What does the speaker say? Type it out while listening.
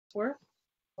Bosworth.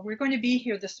 We're going to be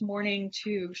here this morning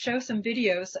to show some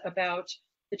videos about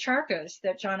the charkhas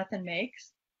that Jonathan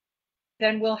makes.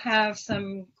 Then we'll have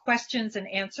some questions and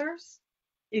answers.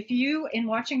 If you, in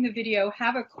watching the video,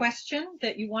 have a question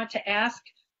that you want to ask,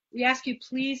 we ask you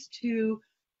please to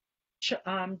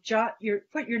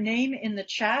put your name in the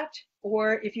chat,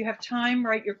 or if you have time,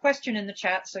 write your question in the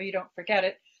chat so you don't forget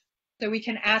it, so we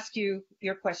can ask you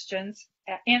your questions,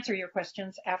 answer your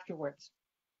questions afterwards.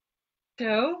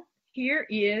 So here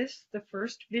is the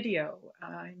first video.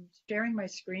 I'm sharing my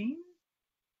screen.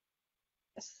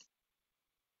 Yes.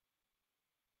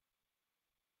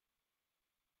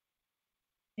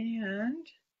 And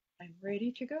I'm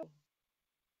ready to go.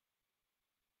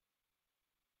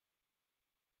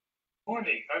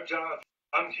 Morning, I'm Jonathan.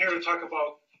 I'm here to talk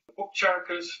about the book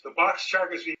charkhas, the box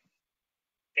charkhas,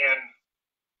 and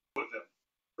with them.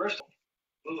 First,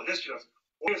 a little history of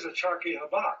what is a charkha in a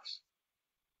box?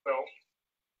 Well,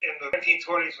 in the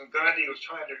 1920s, when Gandhi was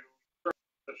trying to bring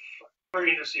the fur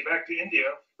industry back to India,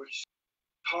 which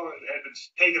had been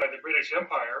taken by the British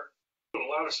Empire, put a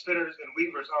lot of spinners and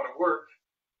weavers out of work,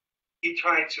 he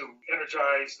tried to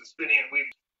energize the spinning and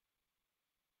weaving.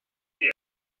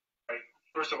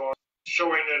 First of all,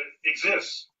 showing that it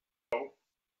exists. So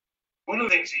one of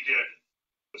the things he did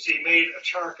was he made a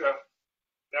charkha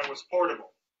that was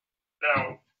portable.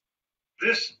 Now,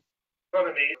 this in front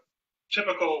of me,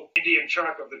 typical Indian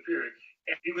charkha of the period,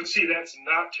 and you can see that's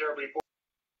not terribly portable.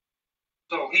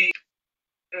 So he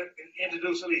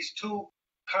introduced at least two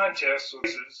contests or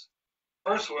quizzes.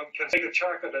 First one can make a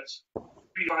charkha that's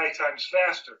 3 to 5 times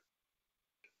faster.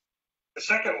 The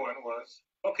second one was,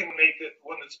 how can we make it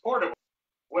one that's portable?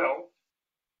 Well,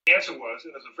 the answer was,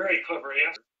 and it was a very clever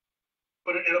answer,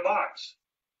 put it in a box.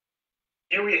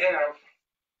 Here we have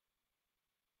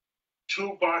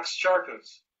 2 box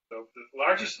charkhas, the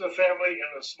largest of the family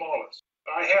and the smallest.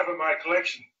 I have in my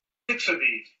collection 6 of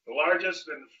these, the largest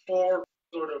and 4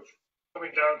 sort of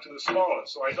coming down to the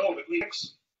smallest. So I know that we have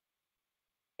 6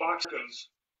 boxes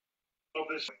of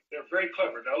this. They're very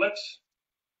clever. Now let's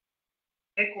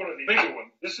take one of the bigger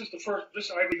ones. This is the first.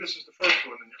 I believe this is the first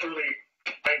one in the early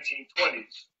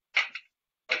 1920s.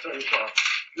 I'll tell you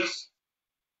this.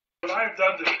 What I've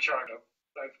done to the charkha,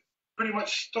 I've pretty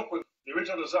much stuck with the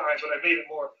original design, but I made it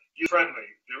more user-friendly.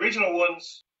 The original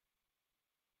ones,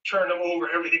 turn them over,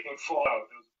 everything would fall out.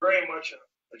 It was very much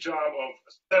a job of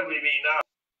assembly me now.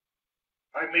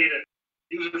 I made it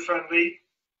user-friendly.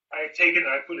 I've taken,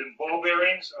 I put in ball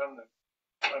bearings on the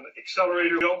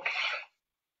accelerator wheel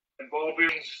and ball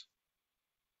bearings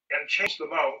and changed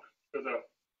them out to the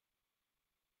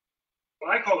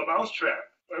what I call the mouse trap.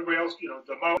 Everybody else,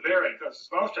 the mouse bearing, because it's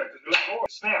mouse trap, because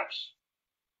it snaps.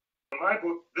 In my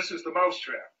book, this is the mouse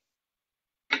trap.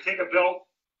 You take a belt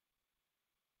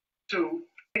to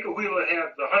make a wheel that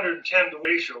has the 110 to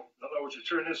ratio. In other words, you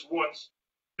turn this once,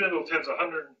 spindle turns 10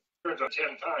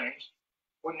 times.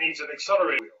 One needs an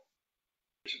accelerator wheel,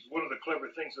 which is one of the clever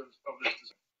things of this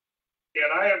design.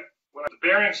 And I have, when the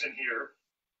bearings in here,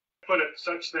 put it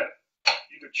such that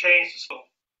you could change the slope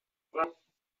without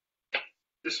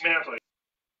dismantling.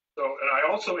 So, and I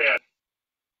also add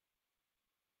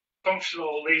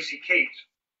functional lazy Kate,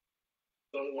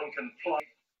 so that one can ply.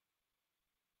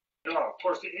 Of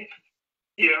course,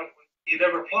 you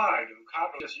never plied.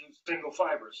 Cotton just used single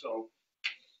fiber. So,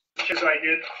 as I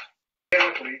did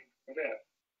chemically for that.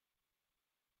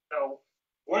 Now,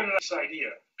 where did this idea?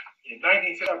 In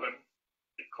 1957,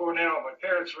 at Cornell, my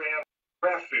parents ran a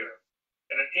craft fair,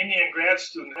 and an Indian grad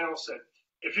student said,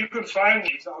 "If you can find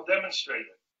these, I'll demonstrate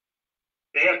it."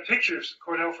 They had pictures at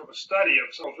Cornell from a study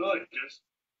of some villages,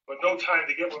 but no time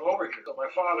to get one over here. So my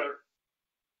father,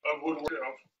 of woodwork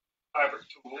of fiber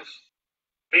tools,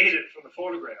 made it from the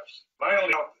photographs. My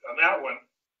only help on that one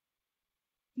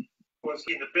was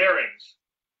in the bearings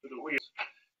for the wheels.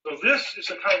 So this is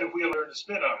the kind of wheel I learned to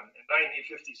spin on in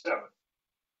 1957.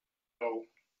 So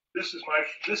this is my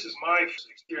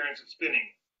experience in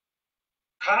spinning.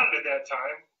 Cotton at that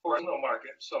time, of course, no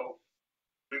market, so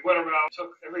we went around,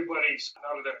 took everybody's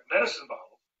out of their medicine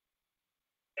bottle,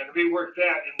 and reworked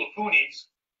that in Lapoonies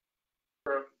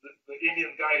for the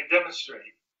Indian guy to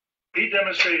demonstrate. He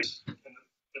demonstrated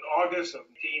in August of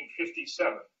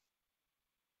 1957.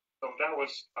 So that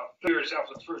was 3 years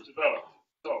after it was first developed.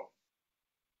 So,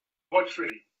 much for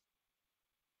you.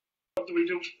 What do we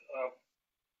do?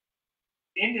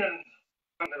 Indian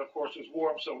continent, of course, was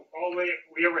warm, so all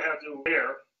we ever had to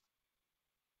wear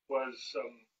was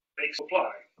make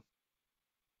supply.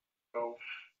 So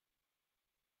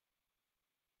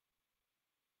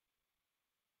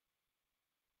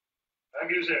I'm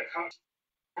using a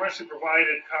commercially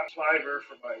provided cotton fiber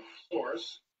for my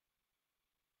source.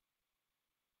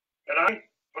 And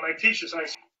when I teach this, I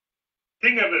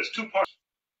think of it as two parts.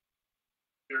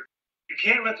 You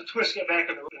can't let the twist get back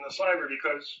in the sliver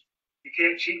because you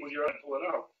can't cheat with your own and pull it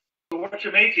out. So what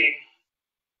you're making,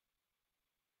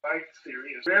 my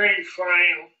theory, is very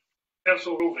fine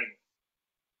pencil roving,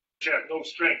 which has no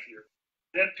strength here.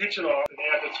 Then pinch it off and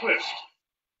add the twist.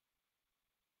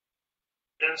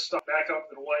 Then stop back up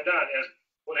and wind on. As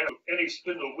when I have any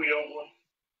spindle wheel, one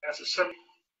has a separate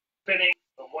spinning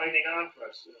and winding on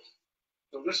process.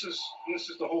 So this is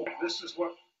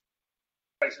what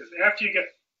I says. After your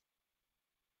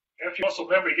muscle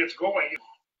memory gets going, you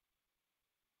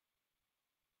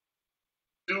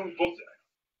do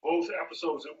both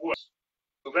episodes at once.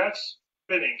 So that's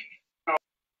spinning.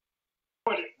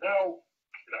 Now,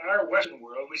 in our Western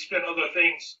world, we spin other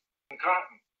things in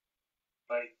cotton,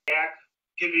 like yak,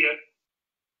 pivot,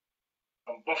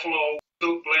 buffalo,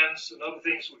 silk blends, and other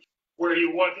things where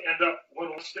you want to end up, one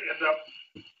wants to end up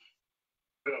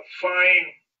with a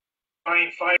fine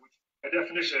fiber, which by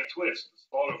definition is a twist. The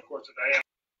smaller, of course, the diameter.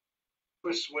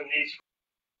 Twists when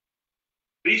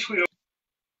these wheels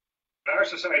in our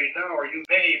society now are using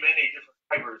many different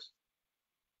fibers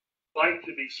like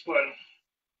to be spun.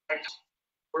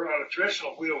 Where on a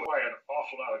traditional wheel require an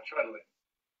awful lot of treadling.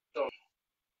 So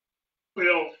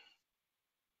wheel,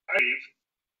 I believe,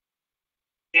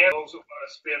 and those that want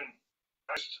to spin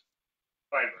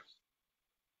fibers.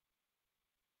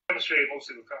 Demonstrated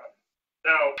mostly with cotton.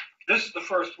 Now, this is the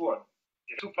first one.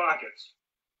 In 2 pockets.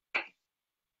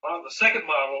 The second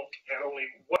model had only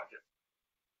 1 pocket.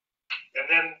 And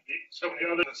then some of the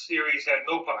other series had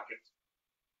no pockets.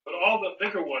 But all the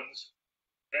bigger ones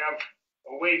have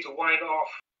a way to wind off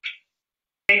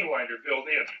cane winder built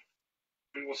in.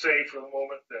 We will say for the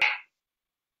moment that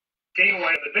cane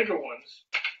winder, the bigger ones,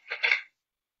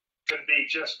 can be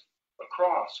just a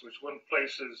cross, which one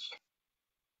places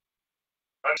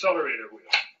on accelerator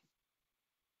wheel.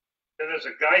 Then there's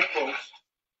a guidepost,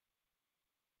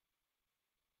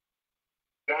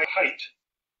 guide height,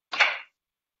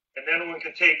 and then one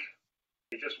can take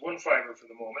just 1 fiber for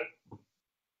the moment,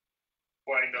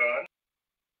 wind on.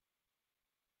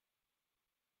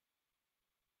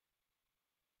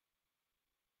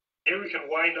 Here we can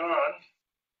wind on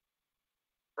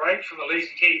right from the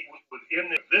lazy cape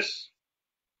within this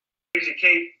lazy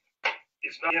cape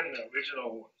is not in the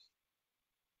original ones.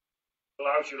 It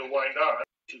allows you to wind on.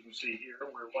 As you can see here,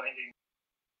 we're winding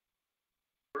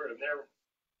and there.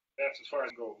 That's as far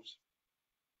as it goes.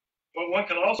 But one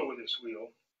can also, with this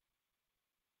wheel,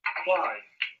 ply.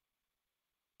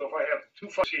 So if I have 2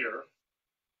 fibers here,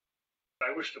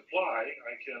 and I wish to ply,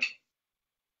 I can.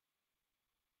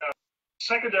 Now,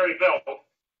 secondary belt,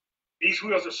 these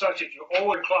wheels are such that you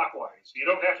always clockwise. You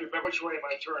don't have to remember which way am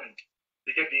I turning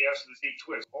to get the S and the Z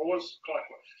twist. Always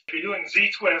clockwise. If you're doing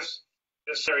Z twist,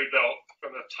 this secondary belt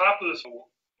from the top of this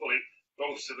pulley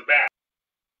goes to the back.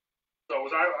 So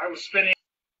as I was spinning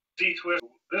Z twist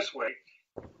this way,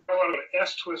 I want an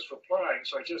S twist for plying,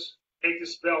 so I just take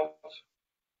this belt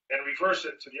and reverse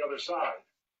it to the other side.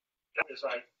 As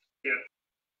I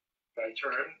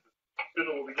turn, the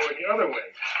spindle will be going the other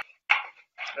way.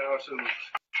 Now, to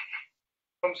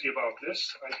clumsy about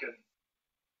this, I can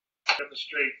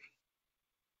demonstrate.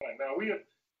 Now, it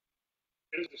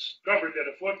is discovered that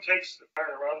if one takes the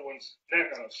iron around one's neck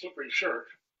on a slippery shirt,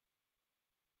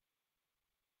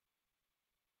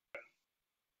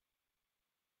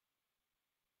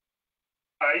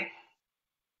 I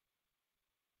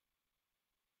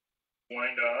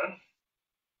wind on,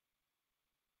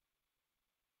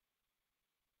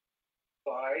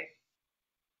 ply.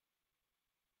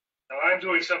 Now I'm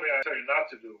doing something I tell you not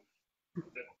to do.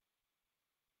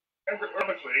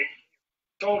 Ergonomically,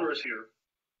 shoulder is here.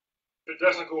 It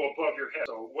doesn't go above your head,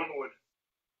 so one would.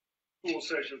 School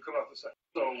says you come up the side.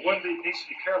 So one needs to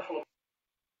be careful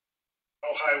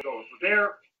how high it goes. But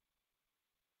they're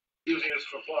using this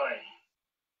for flying.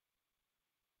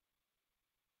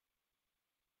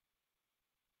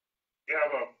 You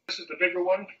have this is the bigger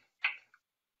one.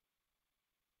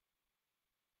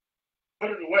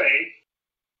 Put it away.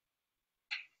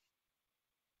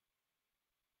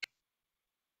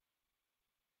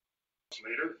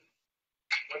 Later,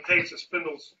 one takes the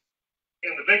spindles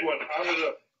in the big one out of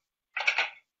the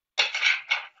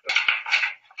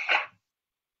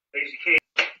lazy cape,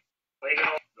 lay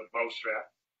down the bow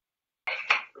strap,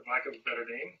 for lack of a better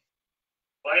name,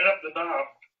 line up the knob,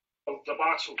 the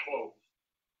box will close.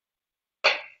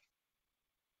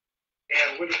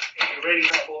 And when it's ready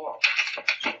to pull off,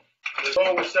 there's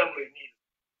no assembly needed,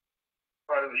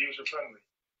 part of the user friendly.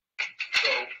 So,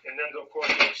 and then of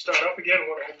course you start up again,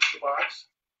 one opens the box,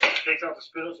 takes out the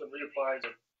spindles and reapplies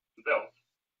the belt.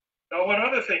 Now Now, one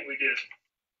other thing we did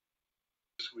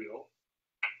this wheel.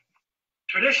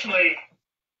 Traditionally,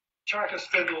 Charkha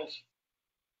spindles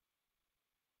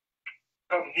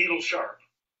come needle sharp.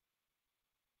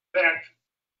 In fact,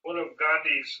 one of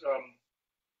Gandhi's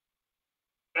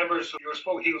members, they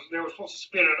were supposed to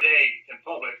spin a day in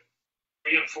public,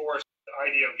 reinforce the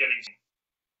idea of getting.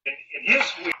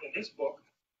 In his book,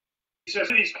 he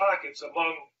says in these pockets,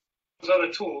 among his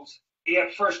other tools, he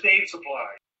had first aid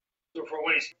supplies. So for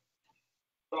when he's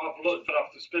off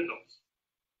the spindles.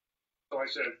 So I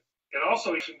said, and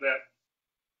also he said that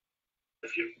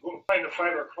if you find the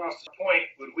fiber across the point,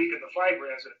 would weaken the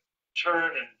fiber as it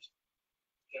turned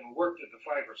and worked at the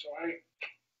fiber. So I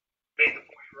made the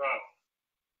point round,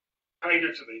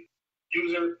 kinder to the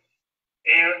user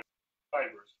and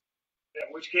fibers,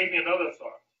 which gave me another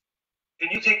thought. Can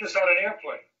you take this on an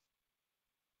airplane?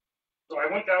 So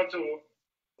I went down to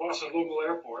Boston local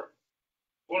airport,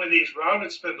 one of these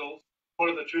rounded spindles, one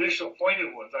of the traditional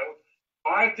pointed ones. I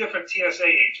went 5 different TSA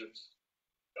agents,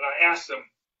 and I asked them,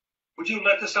 would you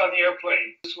let this on the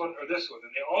airplane, this one or this one?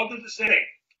 And they all did the same thing,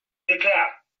 did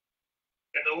that.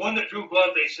 And the one that drew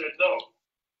blood, they said no.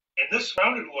 And this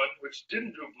rounded one, which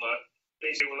didn't draw blood,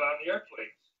 they said was on the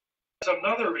airplane. That's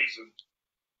another reason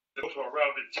to go to a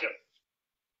rounded tip.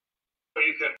 So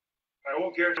you can, I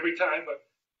won't guarantee every time, but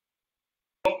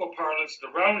local parlance, the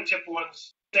rounded tip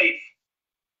one's safe.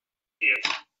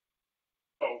 Yeah.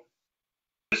 So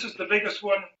this is the biggest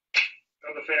one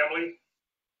of the family.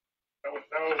 I would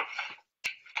now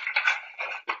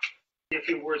say a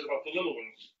few words about the little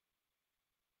ones.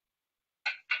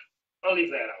 I'll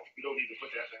leave that out. You don't need to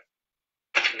put that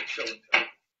in. Show and tell.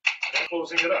 I'm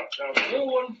closing it up. Now the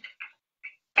little one,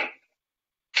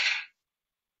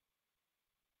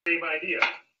 same idea.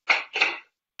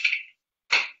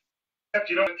 Except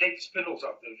you don't take the spindles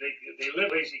up. They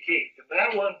live lazy cake. And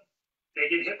that one, they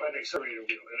get hit by the accelerator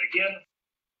wheel. And again,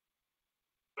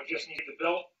 I just need the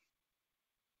belt.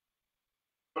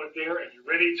 Put it there, and you're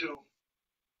ready to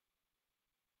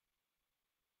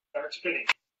start spinning.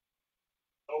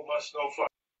 No muss, no fun.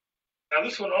 Now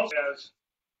this one also has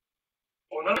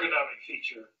another ergonomic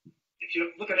feature. If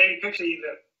you look at any picture,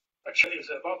 that a chair is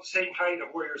about the same height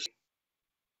of where you're sitting.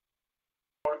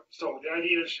 So the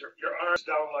idea is your arms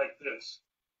down like this.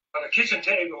 On a kitchen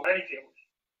table, dining table,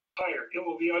 higher, it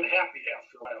will be unhappy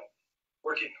after a while,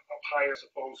 working up higher as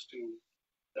opposed to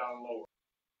down lower.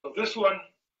 So this one,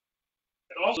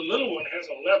 and also the little one has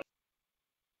a lever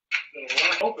that'll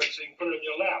lock open so you can put it in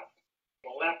your lap. A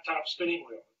laptop spinning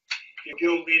wheel. If you're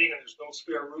guild meeting and there's no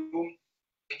spare room,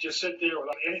 you just sit there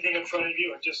without anything in front of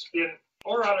you and just spin,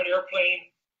 or on an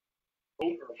airplane,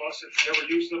 boat or a bus if you ever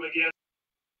use them again,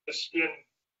 just spin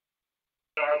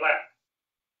in our lap.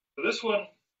 So this one,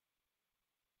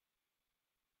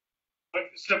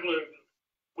 simpler,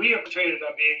 we have traded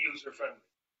on being user friendly.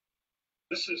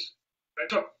 I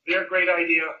took their great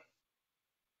idea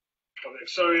of the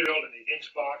accelerator and the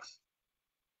hinge box.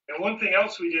 And one thing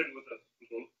else we did with the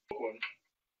one,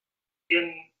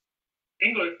 in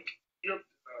England,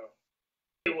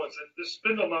 it was that this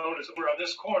spindle mount is over on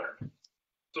this corner.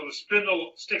 So the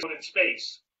spindle sticks out in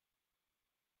space.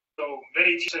 So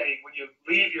many say when you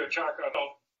leave your Charkha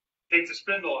mount, take the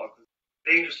spindle out.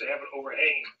 It's dangerous to have it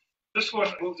overhanging. This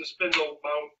one moves the spindle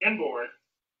mount inboard,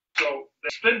 so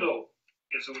the spindle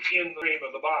is within the frame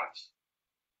of the box.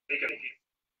 Make it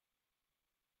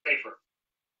safer.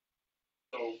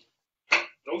 So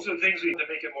those are the things we need to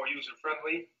make it more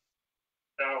user-friendly.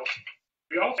 Now,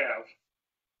 we also have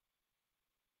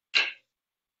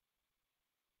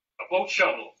a boat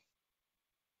shuttle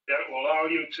that will allow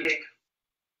you to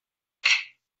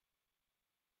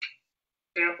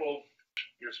sample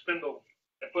your spindle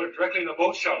and put it directly in the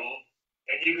boat shuttle,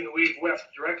 and you can weave weft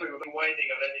directly without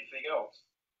winding on anything else.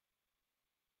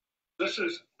 This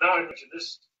is now I mentioned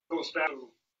this goes back to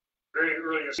very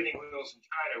earlier spinning wheels in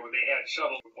China where they had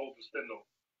shuttles to hold the spindle.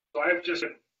 So I've just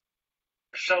been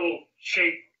a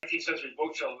shuttle-shaped 19th century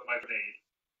boat shuttle that I've made.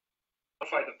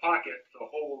 Modified the pocket to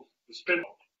hold the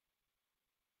spindle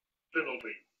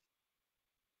lead.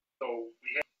 So we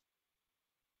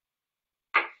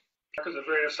have Charkhas of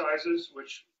various sizes,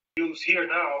 which we use here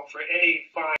now for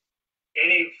any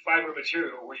fiber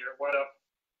material where you're wet up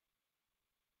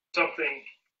something,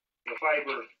 the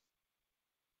fiber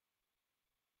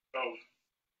of,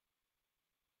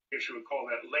 I guess you would call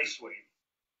that lace weight.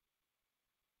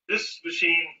 This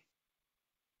machine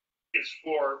is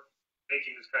for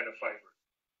making this kind of fiber.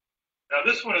 Now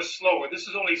this one is slower. This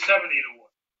is only 70 to 1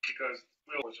 because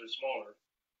wheels are smaller.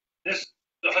 This is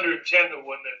the 110 to 1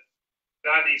 that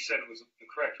Gandhi said was the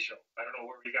correct show. I don't know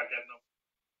where he got that number.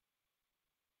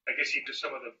 I guess he did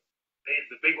some of the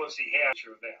The big ones he has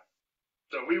are that.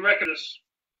 So we recommend this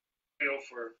wheel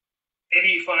for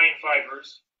any fine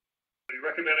fibers. We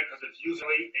recommend it because it's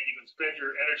usually, and you can spend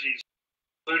your energies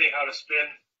learning how to spin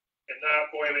and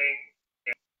not oiling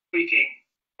and tweaking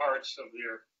parts of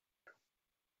your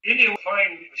Indian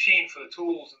fine machine for the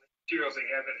tools and the materials they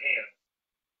have at hand.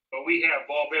 But we have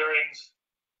ball bearings,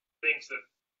 things that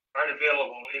aren't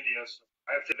available in India, so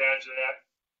I have to advantage of that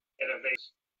and it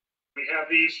makes. We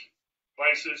have these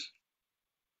devices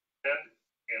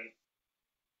and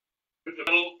with the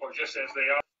middle or just as they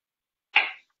are.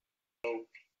 So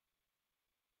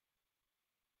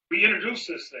we introduced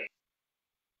this thing.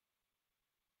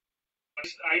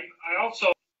 I also,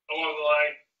 along the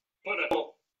line, put a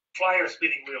little flyer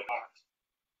spinning wheel box,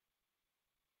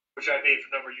 which I made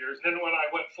for a number of years. And then when I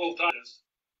went full time, it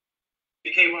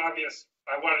became obvious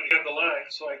I wanted to end the line,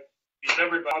 so I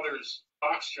remembered my mother's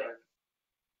box chart.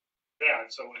 Yeah,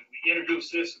 so when we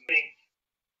introduced this and thing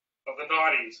of the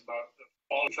naughties about the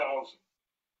fall 2000,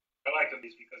 I like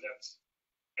these because that's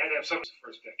had to have some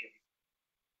first decade.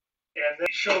 And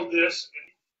they showed this, and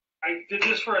I did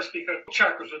this first because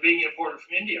chakras were being imported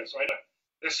from India, so I didn't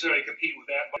necessarily compete with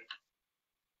that.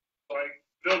 So I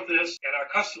built this, and our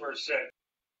customers said,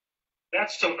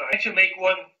 "That's so nice. Why don't you make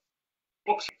one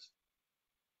book size?"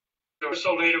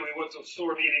 So later we went to a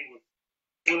store meeting with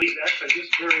one of these, actually this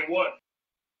very one,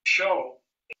 show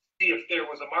and see if there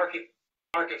was a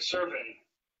market survey.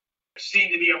 There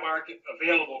seemed to be a market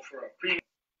available for a premium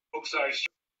book size.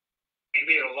 We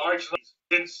made a large list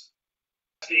since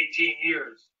the last 18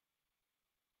 years.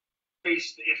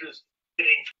 Increased the interest in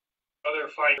getting other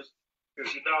fibers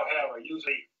because you now have a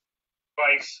usually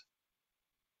device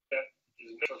that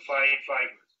is made for fine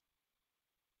fibers.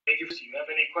 Thank you. Do you have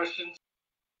any questions?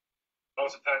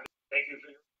 Now's the time. Thank you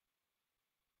for your.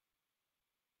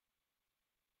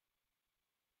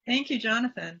 Thank you,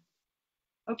 Jonathan.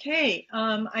 Okay,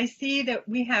 I see that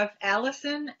we have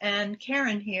Allison and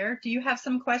Karen here. Do you have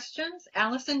some questions?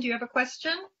 Allison, do you have a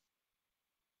question?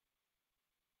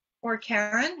 Or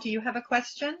Karen, do you have a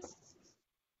question?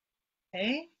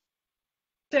 Okay.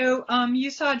 So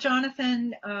you saw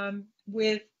Jonathan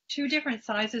with two different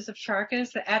sizes of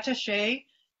charkhas, the attaché.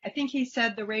 I think he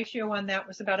said the ratio on that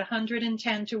was about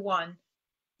 110 to 1.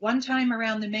 One time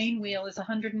around the main wheel is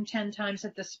 110 times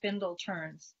that the spindle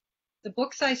turns. The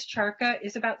book size charkha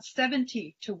is about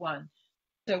 70 to 1.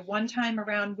 So one time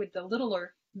around with the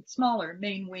smaller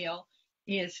main wheel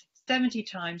is 70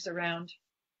 times around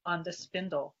on the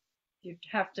spindle. You'd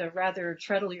have to rather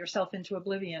treadle yourself into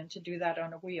oblivion to do that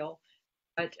on a wheel.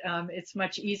 But it's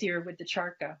much easier with the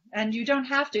charkha. And you don't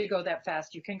have to go that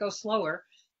fast. You can go slower.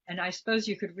 And I suppose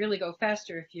you could really go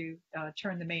faster if you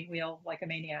turn the main wheel like a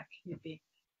maniac. You'd be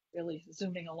really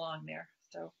zooming along there.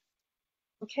 So,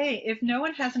 okay, if no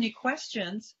one has any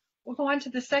questions, we'll go on to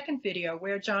the second video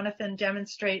where Jonathan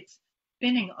demonstrates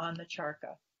spinning on the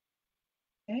charkha.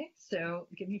 Okay, so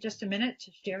give me just a minute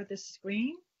to share this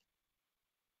screen.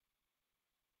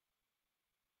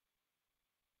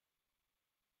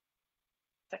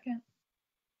 Second.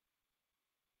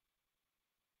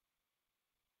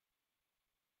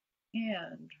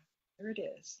 And there it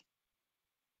is.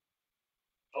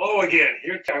 Hello again.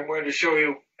 Here I'm going to show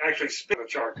you actually spin the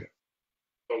charkha.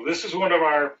 So this is one of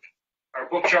our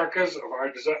book charkhas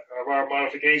of our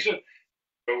modification.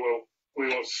 So we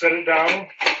will set it down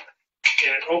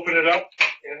and open it up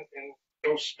and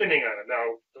go spinning on it.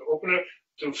 Now to open it,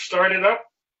 to start it up,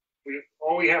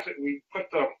 we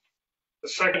put the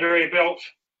secondary belt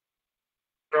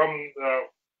from the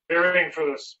bearing for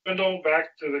the spindle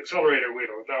back to the accelerator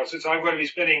wheel. Now since I'm going to be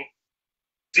spinning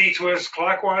Z-twist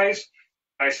clockwise,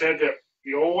 I said that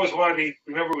you always want to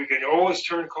remember we can always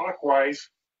turn clockwise,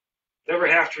 never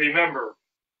have to remember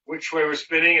which way we're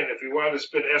spinning, and if we want to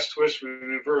spin S-twist, we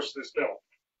reverse this belt.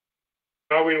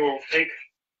 Now we will take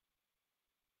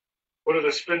one of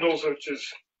the spindles, which is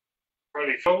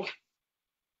already filled,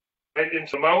 right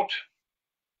into the mount,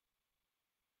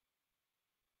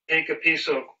 take a piece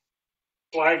of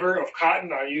sliver of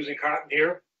cotton, I'm using cotton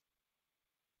here,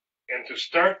 and to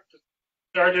start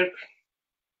it,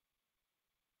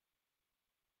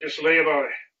 just lay about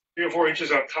 3 or 4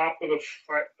 inches on top of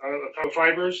the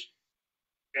fibers,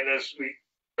 and as we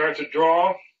start to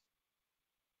draw,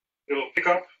 it'll pick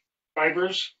up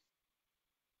fibers.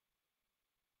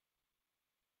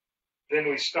 Then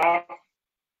we stop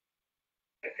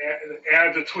and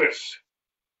add the twist.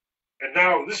 And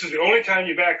now this is the only time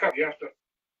you back up. You have to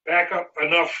back up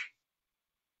enough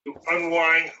to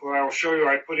unwind. Well, I will show you.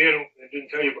 I put in, I didn't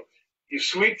tell you, but you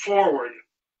sweep forward.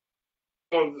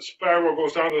 So the spiral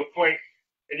goes down to the point,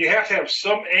 and you have to have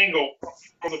some angle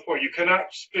from the point. You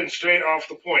cannot spin straight off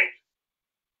the point.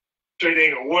 straight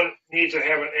angle. One needs to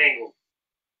have an angle.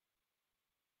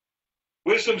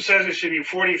 Wisdom says it should be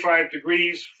 45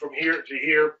 degrees from here to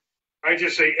here. I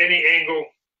just say any angle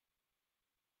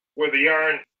where the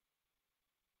yarn,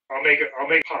 I'll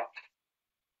make pop.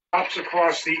 Pops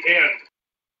across the end.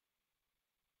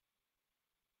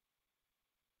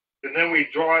 And then we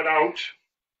draw it out.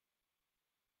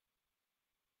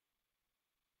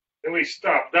 Then we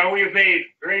stop. Now we have made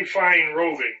very fine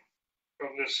roving from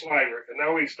this slider. And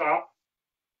now we stop.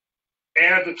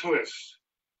 Add the twist.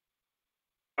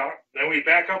 Then we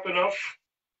back up enough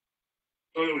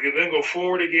so that we can then go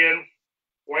forward again,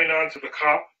 wind onto the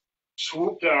cop,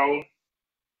 swoop down,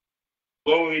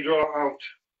 slowly draw out.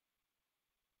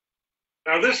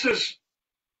 Now this is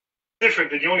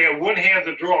different than you only have one hand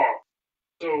to draw.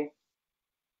 So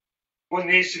one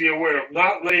needs to be aware of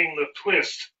not letting the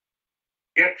twist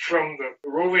get from the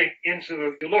roving into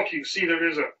the look. You can see there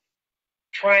is a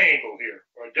triangle here,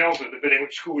 or a delta, depending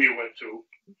which school you went to,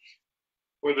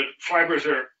 where the fibers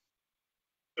are,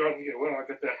 well, I'll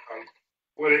get that on,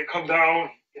 where they come down.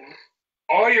 And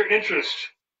all your interest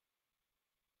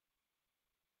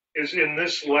is in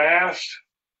this last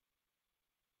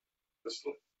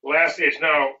stage.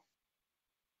 Now,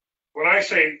 when I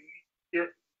say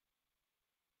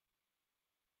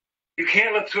you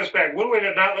can't let twist back. One way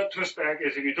to not let twist back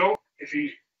is if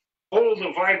you hold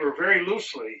the fiber very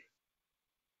loosely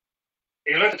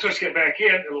and you let the twist get back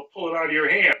in, it'll pull it out of your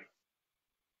hand.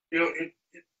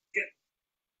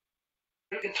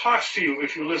 It talks to you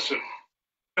if you listen.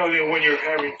 Tell you when you're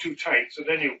having too tight. So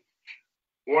then you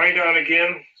wind on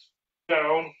again,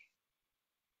 down,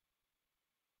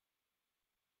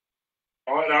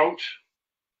 draw it out.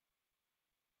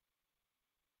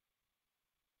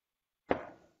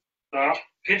 Stop.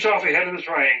 Pinch off the head of the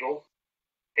triangle.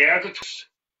 Add the twist.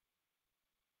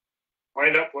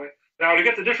 Wind up. Now to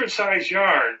get the different size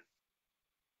yarn,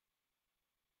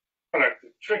 the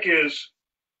trick is,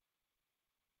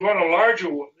 if you want a larger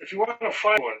one, if you want a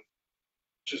fine one,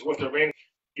 which is what they're making,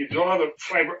 you draw the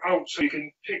fiber out so you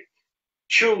can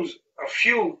choose a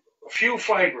few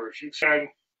fibers. You can,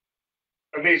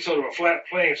 I made sort of a flat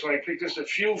plane, so I picked just a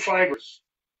few fibers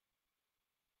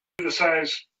to the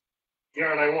size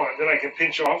yarn I want. Then I can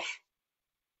pinch off.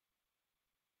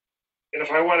 And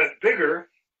if I want it bigger,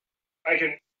 I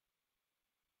can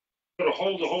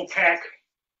hold the whole pack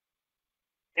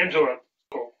into a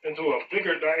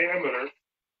bigger diameter.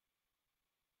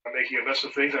 I'm making a mess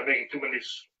of things. I'm making too many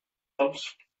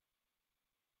stubs.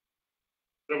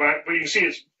 But you can see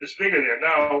it's bigger there.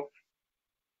 Now,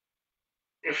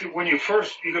 when you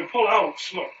can pull out,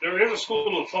 look, there is a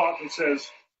school of thought that says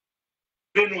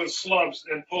spin with slubs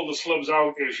and pull the slubs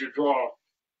out as you draw.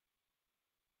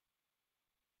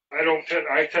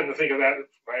 I tend to think of that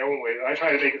my own way. I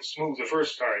try to make it smooth the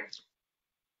first time.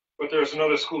 But there's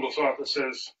another school of thought that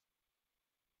says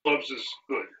slubs is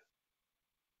good.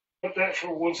 Put that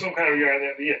for some kind of yarn,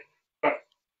 that'd be it. But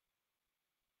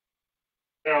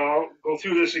now I'll go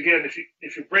through this again.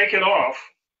 If you break it off,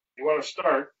 you want to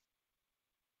start,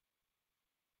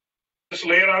 just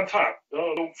lay it on top.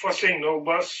 No fussing, no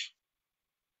fuss.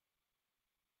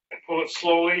 And pull it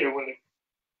slowly, and when the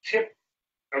tip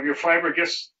of your fiber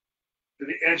gets to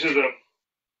the edge of in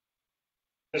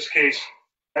this case,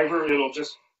 fiber, it'll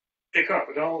just pick up.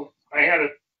 Now I had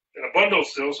it in a bundle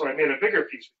still, so I made a bigger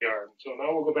piece of yarn. So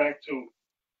now we'll go back to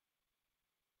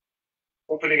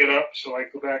opening it up. So I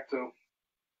go back to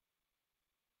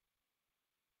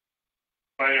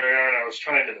finer yarn I was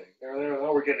trying to make.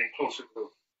 Now we're getting closer to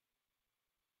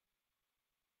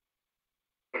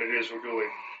what it is we're doing.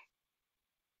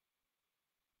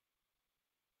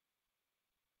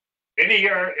 Any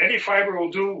yarn, any fiber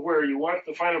will do where you want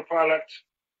the final product.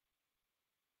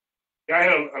 I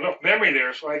have enough memory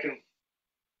there so I can.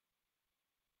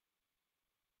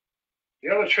 The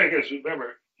other trick is,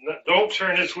 remember, don't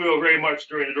turn this wheel very much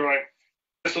during the drawing.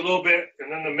 Just a little bit,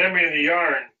 and then the memory in the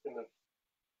yarn in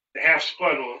the half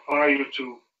spun will allow you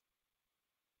to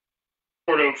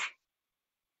sort of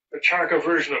a Charkha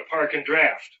version of park and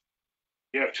draft.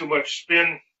 You have too much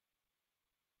spin.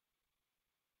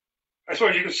 I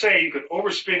suppose you could say you could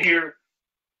overspin here,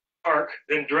 park,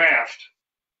 then draft.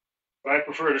 But I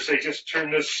prefer to say just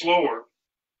turn this slower.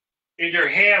 In your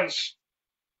hands,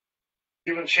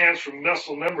 given a chance for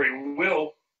muscle memory,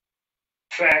 will,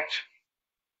 in fact,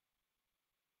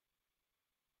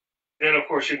 then of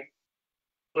course you can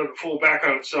let it fold back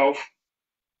on itself.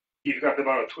 You've got the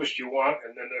amount of twist you want,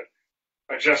 and then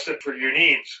adjust it for your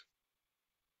needs.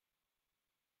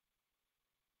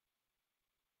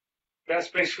 That's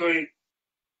basically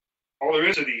all there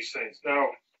is of these things. Now,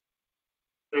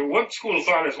 one school of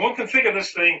thought is one can think of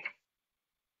this thing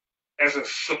as a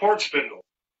support spindle,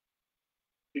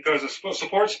 because a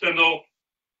support spindle,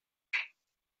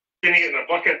 spinning it in a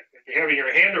bucket, if you're having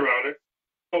your hand around it,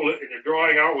 hold it, and you're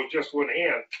drawing out with just one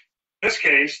hand. In this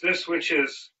case, this which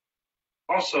is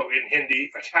also in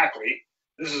Hindi a takli.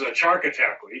 This is a Charkha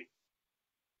takli.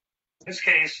 In this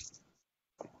case,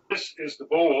 this is the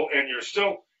bowl, and you're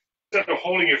still, instead of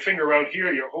holding your finger around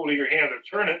here, you're holding your hand to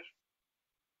turn it,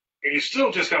 and you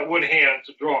still just got one hand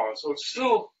to draw. So it's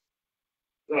still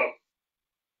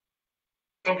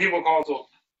some people call it the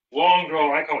long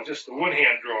draw. I call it just the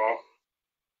one-hand draw,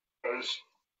 because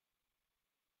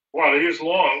while it is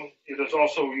long, it is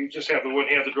also, you just have the one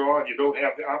hand to draw, and you don't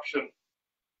have the option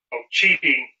of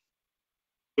cheating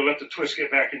to let the twist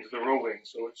get back into the roving.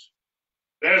 So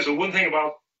that is the one thing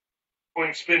about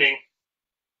point spinning.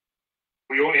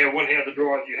 When you only have one hand to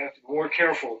draw, you have to be more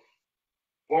careful,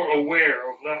 more aware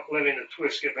of not letting the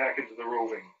twist get back into the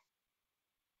roving.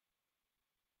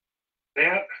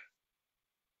 That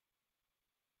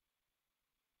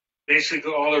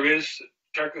basically all there is to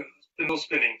Charkha spindle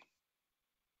spinning.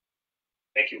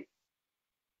 Thank you.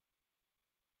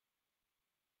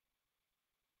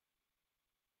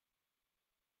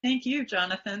 Thank you,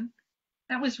 Jonathan.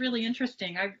 That was really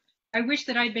interesting. I wish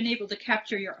that I'd been able to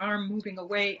capture your arm moving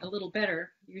away a little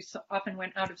better. You often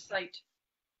went out of sight.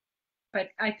 But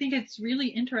I think it's really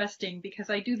interesting because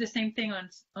I do the same thing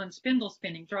on spindle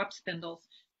spinning, drop spindles,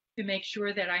 to make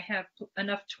sure that I have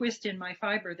enough twist in my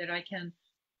fiber that I can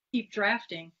keep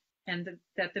drafting, and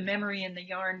that the memory in the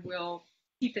yarn will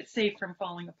keep it safe from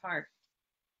falling apart.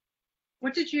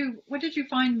 What did you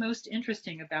find most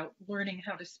interesting about learning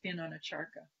how to spin on a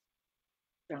charkha,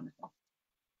 Jonathan?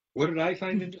 What did I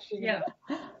find interesting? Yeah.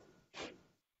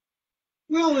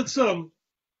 Well, it's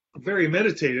very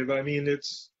meditative. I mean,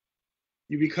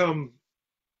 you become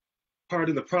part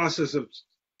of the process of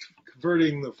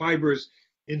converting the fibers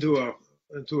into a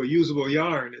usable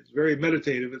yarn. It's very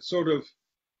meditative. It's sort of,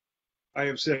 I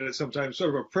have said it sometimes,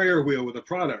 sort of a prayer wheel with a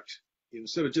product.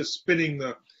 Instead of just spinning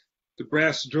the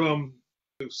brass drum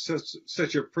to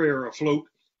set your prayer afloat,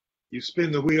 you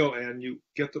spin the wheel and you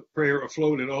get the prayer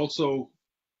afloat and also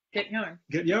get yarn.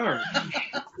 That'd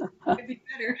be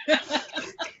better. In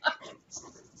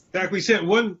fact, we sent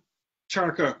one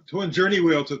charkha, one journey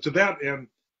wheel to Tibet, and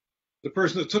the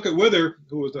person that took it with her,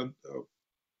 who was a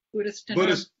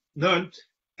Buddhist nun,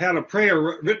 had a prayer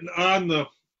written on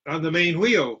the main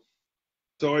wheel.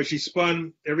 So as she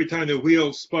spun, every time the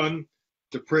wheel spun,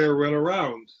 the prayer went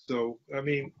around. So, I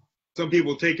mean, some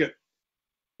people take it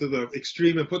to the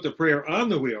extreme and put the prayer on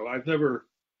the wheel. I've never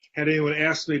had anyone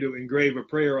ask me to engrave a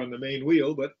prayer on the main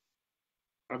wheel, but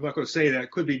I'm not going to say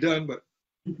that. Could be done, but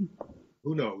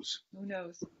who knows? Who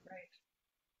knows, right.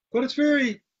 But it's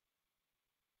very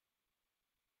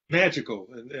magical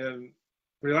and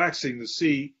relaxing to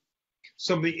see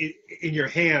something in your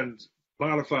hand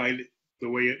modified the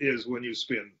way it is when you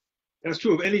spin. That's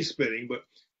true of any spinning, but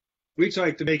we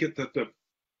try to make it that the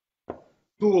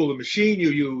tool, the machine you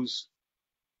use,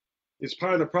 is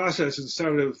part of the process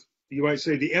instead of, you might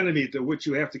say, the enemy to which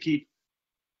you have to keep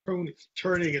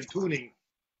turning and tuning,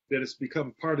 that it's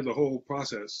become part of the whole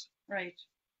process. Right.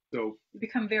 So you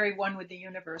become very one with the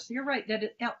universe. You're right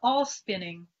that all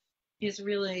spinning is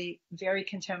really very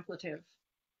contemplative.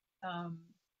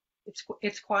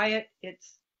 It's quiet,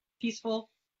 it's peaceful,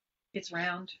 it's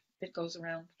round, it goes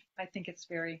around. I think it's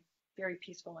very, very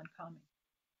peaceful and calming.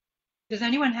 Does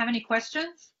anyone have any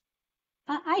questions?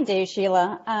 I do,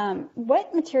 Sheila.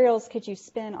 What materials could you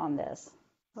spin on this?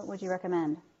 What would you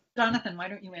recommend? Jonathan, why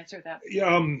don't you answer that?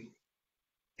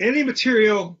 Any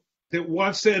material that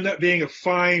wants to end up being a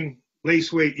fine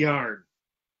lace weight yarn.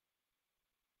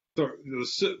 So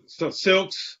the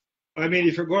silks. I mean,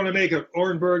 if you're going to make an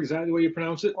Orenburg, is that the way you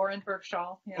pronounce it? Orenburg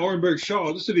shawl. Yeah. Orenburg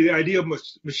shawl. This would be the ideal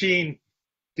machine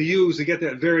to use to get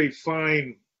that very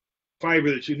fine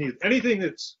fiber that you need. Anything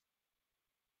that's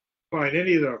fine,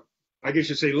 any of the, I guess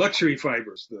you'd say, luxury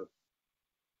fibers. The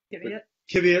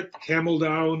Kiviot, camel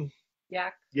down,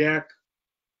 yak.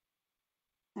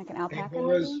 Like an alpaca,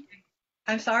 maybe?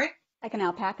 I'm sorry? Like an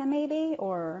alpaca, maybe,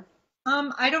 or?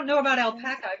 I don't know about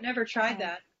alpaca. I've never tried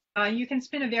that. You can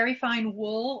spin a very fine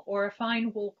wool or a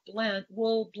fine wool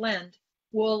blend,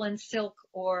 wool and silk,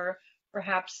 or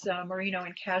perhaps merino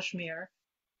and cashmere,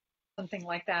 something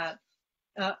like that.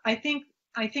 I think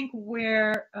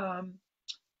where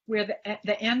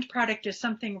the end product is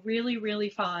something really, really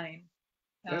fine.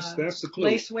 That's the clue.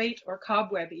 Lace weight or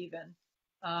cobweb even.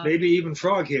 Maybe even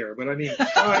frog hair, but I mean,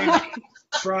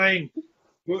 trying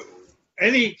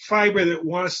any fiber that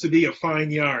wants to be a fine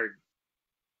yarn.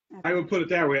 I would put it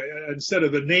that way. Instead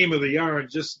of the name of the yarn,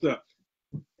 just the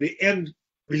end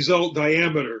result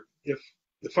diameter if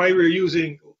the fiber you're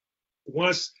using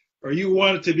you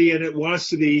want it to be, and it wants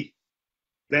to be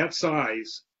that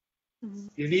size,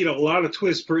 you need a lot of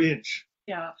twists per inch.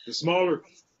 Yeah. The smaller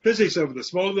physics of it, the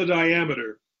smaller the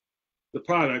diameter, the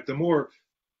product, the more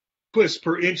twists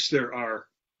per inch there are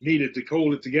needed to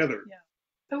hold it together. Yeah.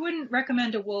 I wouldn't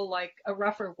recommend a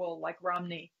rougher wool like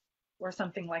Romney or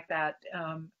something like that.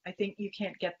 I think you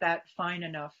can't get that fine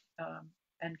enough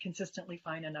and consistently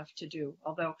fine enough to do.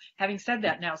 Although, having said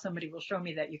that, now somebody will show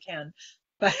me that you can.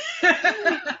 But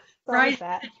right?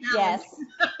 That. Yes.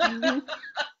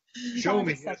 Show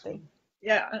me.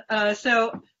 Yeah.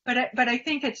 But I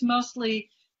think it's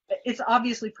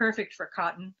obviously perfect for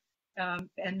cotton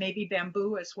and maybe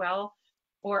bamboo as well,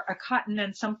 or a cotton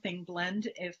and something blend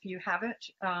if you have it.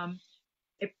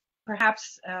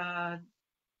 Perhaps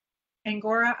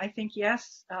Angora, I think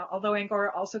yes, although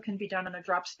Angora also can be done on a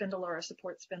drop spindle or a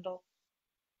support spindle.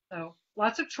 So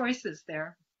lots of choices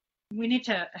there. We need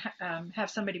to have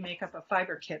somebody make up a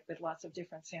fiber kit with lots of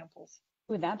different samples.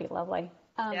 Ooh, that'd be lovely.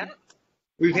 Yeah.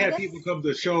 We've had people come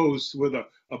to shows with a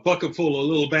bucket full of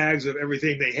little bags of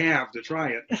everything they have to try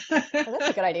it. Oh, that's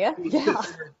a good idea. Yeah.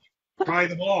 Try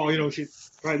them all. She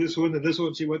tried this one and this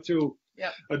one. She went through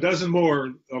Yep. a dozen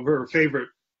more of her favorite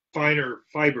finer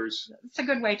fibers. It's a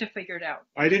good way to figure it out.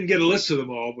 I didn't get a list of them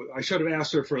all, but I should have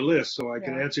asked her for a list so I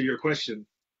can answer your question.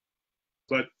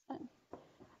 But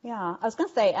yeah, I was going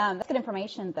to say, that's good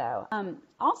information, though.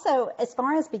 Also, as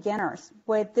far as beginners,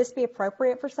 would this be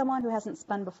appropriate for someone who hasn't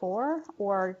spun before,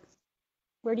 or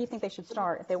where do you think they should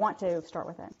start if they want to start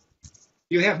with it?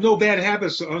 you have no bad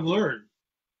habits to unlearn,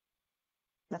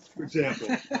 That's for true. example.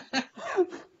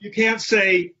 You can't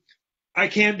say, I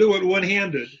can't do it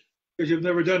one-handed, because you've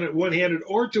never done it one-handed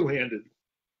or two-handed.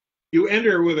 You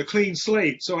enter with a clean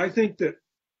slate. So I think that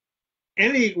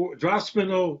any drop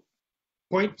spindle,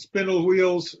 point spindle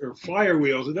wheels, or flyer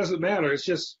wheels, it doesn't matter. It's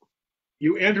just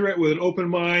you enter it with an open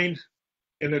mind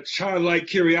and a childlike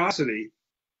curiosity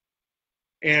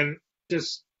and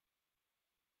just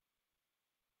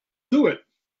do it.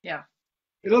 Yeah.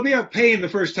 It'll be a pain the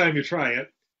first time you try it,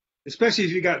 especially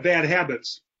if you got bad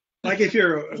habits. Like if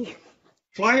you're a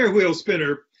flyer wheel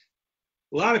spinner,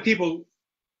 a lot of people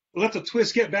let the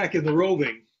twist get back in the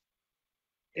roving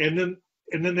and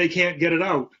then they can't get it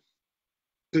out.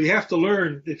 So you have to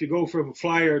learn, if you go from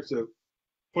flyer to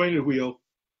pointed wheel,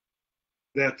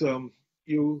 that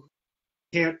you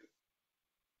can't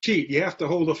cheat. You have to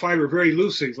hold the fiber very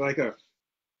loosely, like a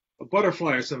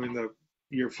butterfly or something.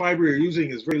 Your fiber you're using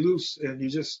is very loose, and you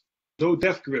just no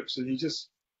death grips, and you just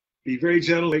be very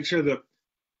gentle. Make sure the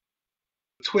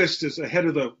twist is ahead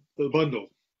of the bundle.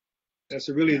 That's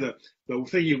really the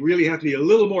thing you really have to be a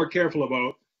little more careful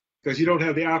about, because you don't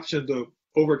have the option to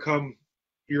overcome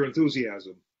your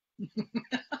enthusiasm.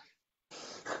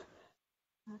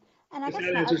 And I If guess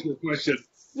that answers your question.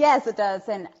 yes, it does.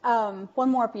 And one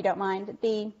more, if you don't mind.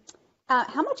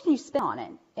 How much can you spin on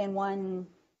it in one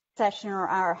session or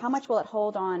hour? How much will it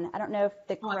hold on? I don't know if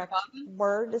the correct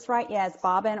word is right. Yeah, it's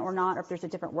bobbin or not, or if there's a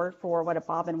different word for what a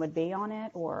bobbin would be on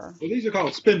it, or. Well, these are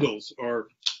called spindles, or.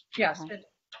 Yeah. Okay.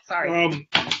 Sorry.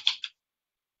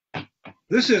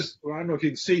 This is, well, I don't know if you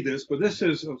can see this, but this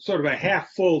is sort of a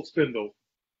half full spindle.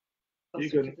 You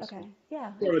can Okay.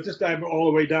 Yeah. sort of just dive all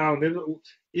the way down.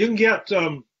 You can get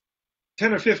 10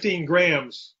 or 15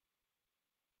 grams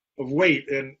of weight,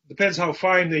 and depends how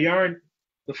fine the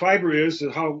fiber is,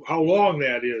 and how long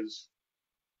that is.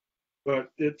 But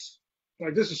it's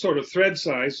like, this is sort of thread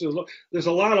size. So there's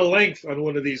a lot of length on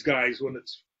one of these guys when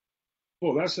it's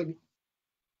full.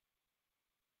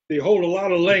 They hold a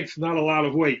lot of length, not a lot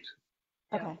of weight.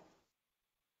 Okay.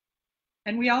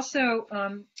 And we also,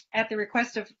 at the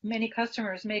request of many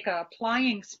customers, make a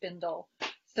plying spindle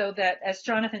so that, as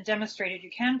Jonathan demonstrated,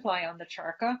 you can ply on the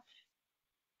Charkha.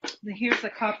 Here's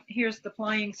the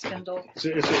plying spindle.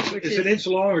 It's an inch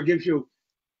long, or gives you,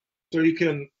 so you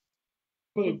can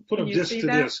put them disc to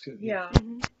disc. Yeah.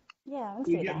 Mm-hmm. Yeah, I You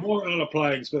see get that. more on a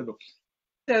plying spindle.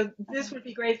 So this would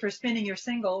be great for spinning your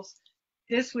singles.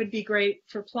 This would be great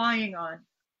for plying on.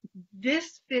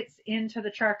 This fits into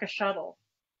the Charkha shuttle.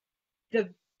 The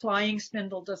flying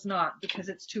spindle does not, because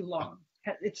it's too long.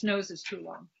 Its nose is too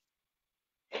long.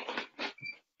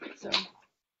 So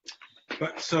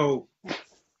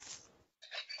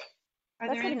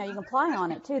That's good to know. You can ply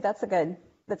on it too. That's a good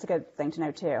thing to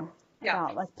know too. Yeah.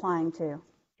 About like plying too.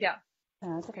 Yeah.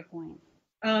 That's a good point.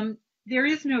 There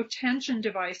is no tension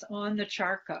device on the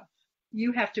Charkha.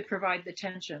 You have to provide the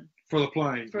tension for the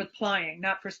plying. For plying,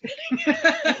 not for spinning.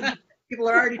 People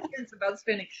are already tense about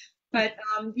spinning. But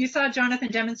you saw Jonathan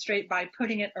demonstrate by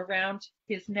putting it around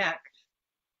his neck.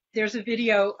 there's a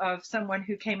video of someone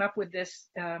who came up with this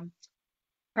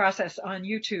process on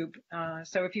YouTube.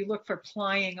 So if you look for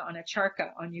plying on a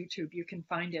charkha on YouTube, you can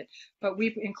find it. But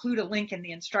we include a link in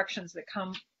the instructions that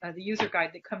come, the user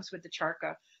guide that comes with the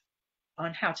charkha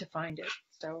on how to find it.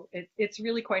 So it's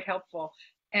really quite helpful.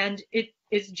 And it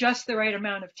is just the right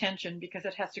amount of tension because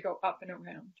it has to go up and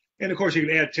around. And of course, you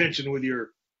can add tension with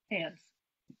your hands,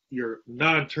 your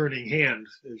non-turning hand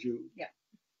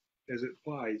as it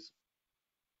flies.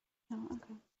 Oh,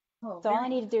 okay. Oh, so all I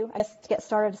need to do, I guess, to get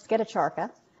started is get a charkha.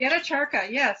 Get a charkha,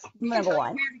 yes. Number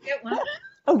one. Where to get one.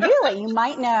 Oh, really? You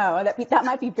might know. That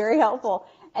might be very helpful.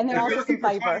 And then also some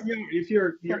fiber. If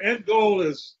your end goal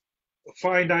is a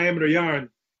fine diameter yarn,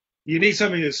 you need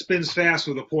something that spins fast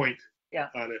with a point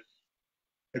on it.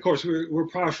 Of course, we're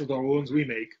partial to the ones we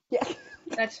make. Yeah,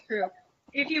 that's true.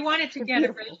 If you wanted to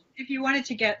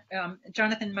get,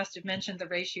 Jonathan must have mentioned the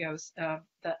ratios. The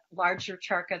larger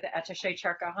charkha, the attaché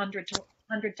charkha,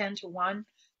 110 to 1.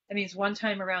 That means one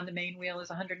time around the main wheel is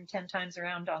 110 times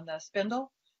around on the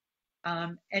spindle.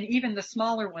 And even the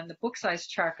smaller one, the book-sized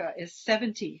charkha, is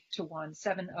 70 to 1,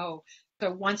 70.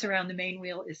 So once around the main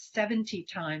wheel is 70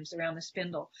 times around the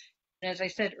spindle. And as I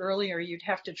said earlier, you'd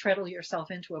have to treadle yourself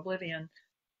into oblivion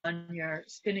on your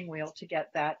spinning wheel to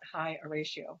get that high a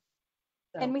ratio.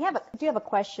 So. And we do have a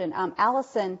question.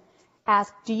 Allison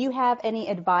asked, do you have any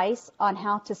advice on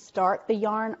how to start the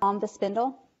yarn on the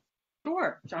spindle?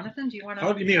 Sure. Jonathan, do you want to?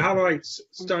 How do you mean, how do I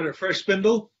start a fresh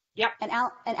spindle? Yep. And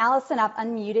Allison, I've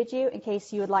unmuted you in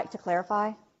case you would like to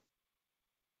clarify.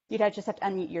 You'd just have to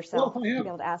unmute yourself to be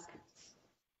able to ask.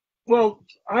 Well,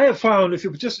 I have found if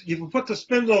you put the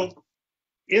spindle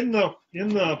in the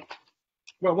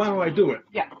well, why don't I do it?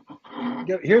 Yeah.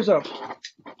 Here's a.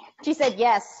 She said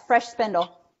yes, fresh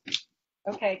spindle.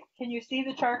 Okay. Can you see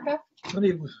the charkha?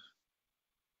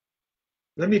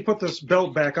 Let me put this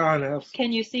belt back on.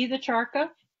 Can you see the charkha?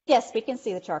 Yes, we can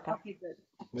see the charkha. Okay, good.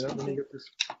 Yeah, let me get this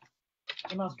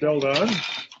belt on.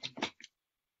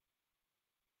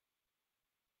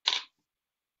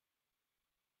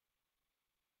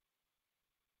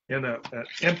 And an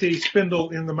empty spindle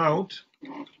in the mount.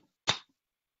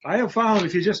 I have found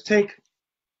if you just take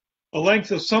a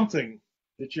length of something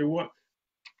that you want,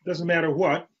 doesn't matter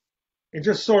what, and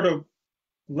just sort of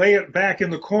lay it back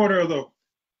in the corner of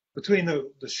between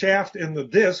the shaft and the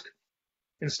disc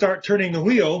and start turning the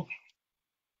wheel,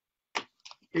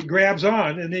 it grabs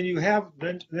on, and then you have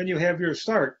your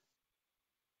start.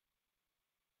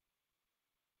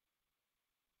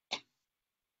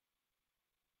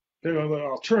 Then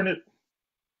I'll turn it.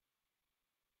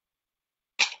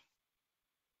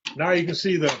 Now you can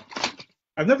see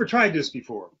I've never tried this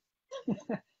before.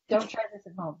 Don't try this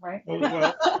at home, right?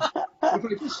 Well,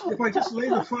 if I just lay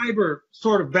the fiber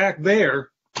sort of back there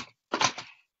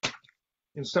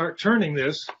and start turning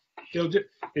this,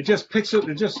 it just picks it,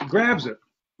 it just grabs it.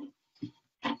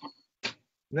 And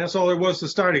that's all there was to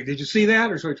starting. Did you see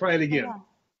that, or should I try it again? Yeah.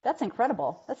 That's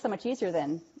incredible. That's so much easier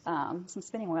than some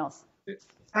spinning wheels.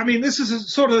 I mean, this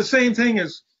is sort of the same thing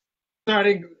as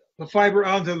starting the fiber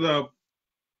on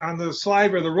the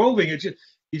slide or the roving.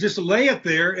 You just lay it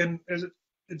there, and as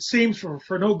it seems for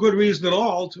no good reason at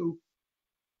all to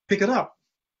pick it up.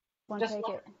 Take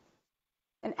it.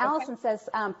 And Allison says,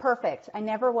 perfect. I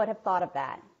never would have thought of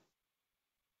that.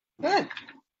 Good.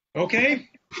 Okay.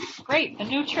 Great. A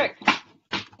new trick.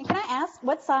 And can I ask,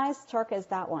 what size charkha is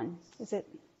that one? Is it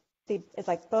it's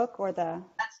like book or the?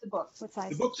 That's the book. What size?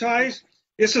 The book size?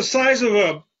 It's the size of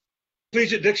a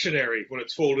collegiate dictionary when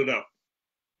it's folded up.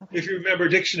 Okay. If you remember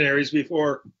dictionaries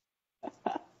before.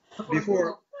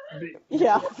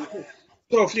 Yeah.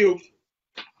 So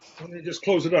let me just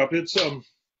close it up. It's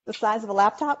the size of a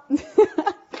laptop.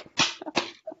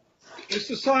 It's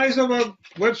the size of a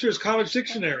Webster's College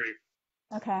Dictionary.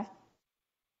 Okay.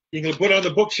 You can put on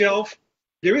the bookshelf.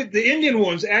 The Indian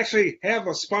ones actually have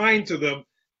a spine to them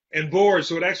and boards,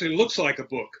 so it actually looks like a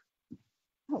book.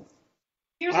 Oh.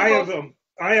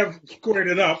 I have squared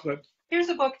it up, but here's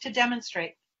a book to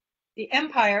demonstrate. The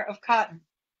Empire of Cotton.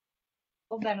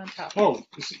 Hold that on top. Oh,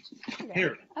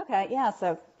 here. Okay, yeah,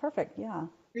 so perfect, yeah.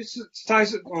 It's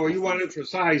size. Oh, you want it for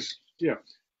size? Yeah.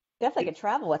 Definitely could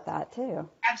travel with that too.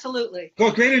 Absolutely.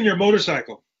 Goes great in your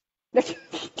motorcycle.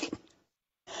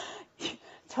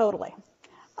 Totally.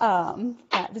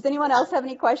 Does anyone else have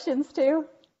any questions too?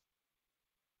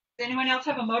 Does anyone else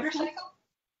have a motorcycle?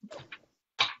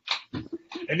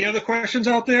 Any other questions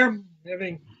out there?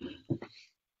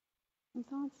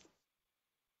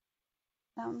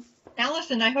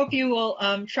 Allison, I hope you will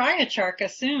try a charkha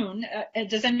soon.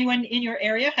 Does anyone in your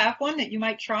area have one that you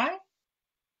might try?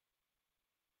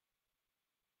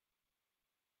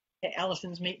 Okay,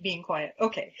 Allison's being quiet.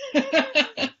 Okay.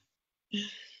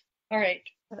 All right.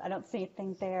 I don't see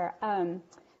anything there.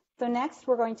 So next,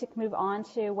 we're going to move on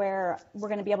to where we're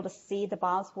going to be able to see the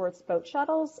Bosworth boat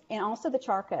shuttles and also the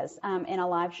Charkhas in a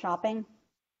live shopping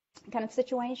kind of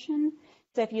situation.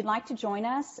 So if you'd like to join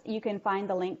us, you can find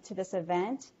the link to this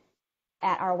event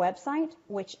at our website,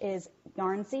 which is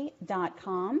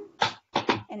yarnsie.com.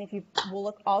 And if you will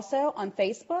look also on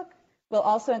Facebook, we'll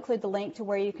also include the link to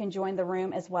where you can join the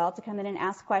room as well to come in and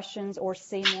ask questions or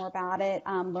see more about it,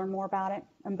 learn more about it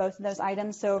on both of those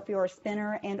items. So if you're a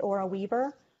spinner and or a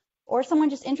weaver, or someone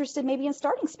just interested maybe in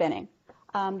starting spinning,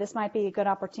 this might be a good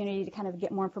opportunity to kind of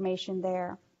get more information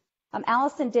there.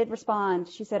 Allison did respond.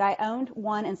 She said, I owned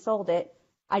one and sold it.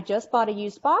 I just bought a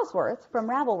used Bosworth from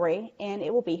Ravelry, and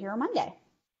it will be here on Monday.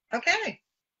 Okay.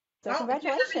 So well,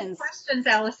 congratulations. If you have any questions,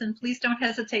 Allison, please don't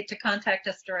hesitate to contact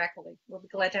us directly. We'll be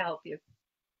glad to help you.